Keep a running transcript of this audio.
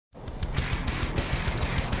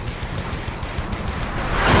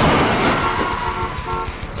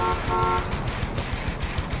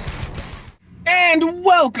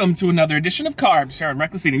welcome to another edition of Carbs here on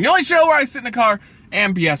Reckless Eating, the only show where I sit in a car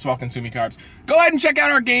and BS while consuming carbs. Go ahead and check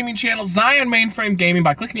out our gaming channel, Zion Mainframe Gaming,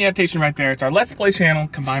 by clicking the annotation right there. It's our Let's Play channel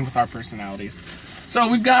combined with our personalities. So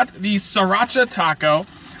we've got the Sriracha Taco.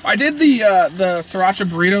 I did the Sriracha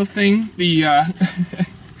Burrito thing,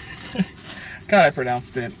 God, I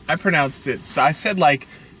pronounced it. So I said like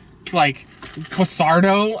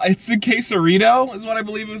Quesardo. It's a quesarito is what I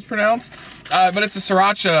believe it was pronounced. But it's a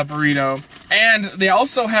Sriracha burrito. And they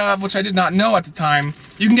also have, which I did not know at the time,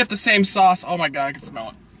 you can get the same sauce. Oh my God, I can smell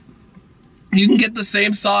it. You can get the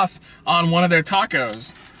same sauce on one of their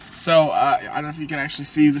tacos. So, I don't know if you can actually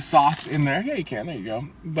see the sauce in there. Yeah, you can, there you go.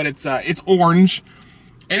 But it's orange,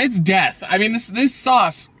 and it's death. I mean, this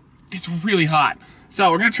sauce, it's really hot.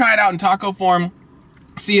 So we're gonna try it out in taco form,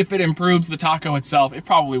 see if it improves the taco itself. It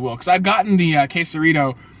probably will, because I've gotten the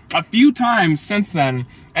quesarito a few times since then,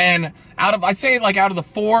 and I'd say out of the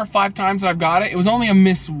 4 or 5 times that I've got it, it was only a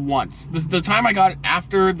miss once. The time I got it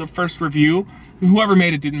after the first review, whoever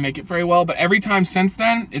made it didn't make it very well, but every time since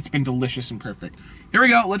then, it's been delicious and perfect. Here we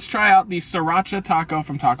go, let's try out the Sriracha Taco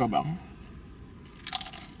from Taco Bell.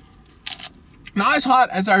 Not as hot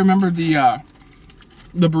as I remember the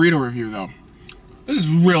burrito review though. This is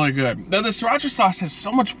really good. Now, the Sriracha sauce has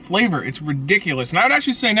so much flavor, it's ridiculous. And I would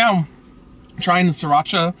actually say now, trying the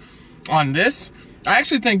Sriracha on this, I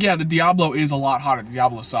actually think, yeah, the Diablo is a lot hotter, the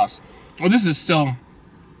Diablo sauce. Well, this is still,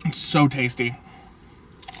 it's so tasty.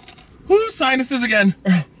 Woo, sinuses again.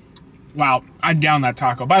 Wow, I downed that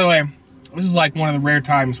taco. By the way, this is like one of the rare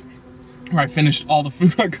times where I finished all the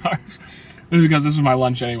food on carbs. Because this was my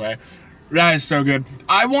lunch anyway. That is so good.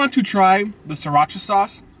 I want to try the Sriracha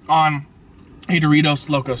sauce on a Doritos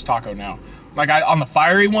Locos Taco now. Like on the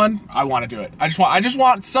fiery one, I want to do it. I just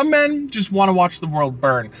want, some men just want to watch the world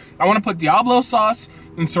burn. I want to put Diablo sauce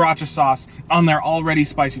and Sriracha sauce on their already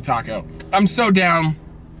spicy taco. I'm so down.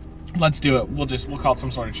 Let's do it. We'll call it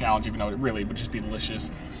some sort of challenge, even though it really would just be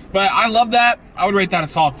delicious. But I love that. I would rate that a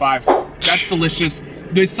solid 5. That's delicious.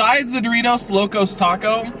 Besides the Doritos Locos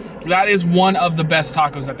Taco, that is one of the best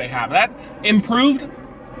tacos that they have. That improved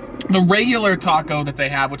the regular taco that they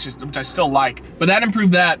have, which I still like, but that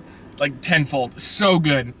improved that like tenfold. So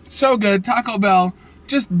good. So good. Taco Bell,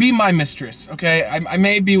 just be my mistress, okay? I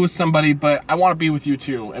may be with somebody, but I want to be with you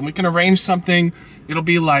too. And we can arrange something. It'll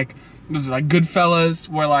be like, this is like Goodfellas,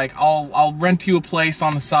 where like I'll rent you a place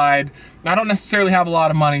on the side. I don't necessarily have a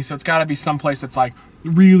lot of money, so it's got to be someplace that's like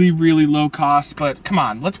really, really low cost. But come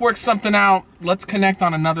on, let's work something out. Let's connect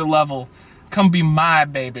on another level. Come be my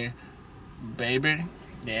baby. Baby?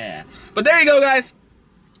 Yeah. But there you go, guys.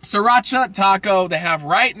 Sriracha Taco, they have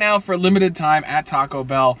right now for a limited time at Taco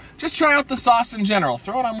Bell. Just try out the sauce in general.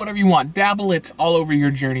 Throw it on whatever you want. Dabble it all over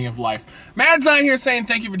your journey of life. Mad Zion here saying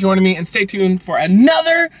thank you for joining me, and stay tuned for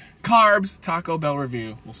another Carbs Taco Bell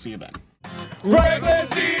review. We'll see you then.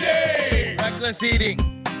 Reckless Eating! Reckless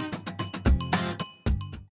Eating.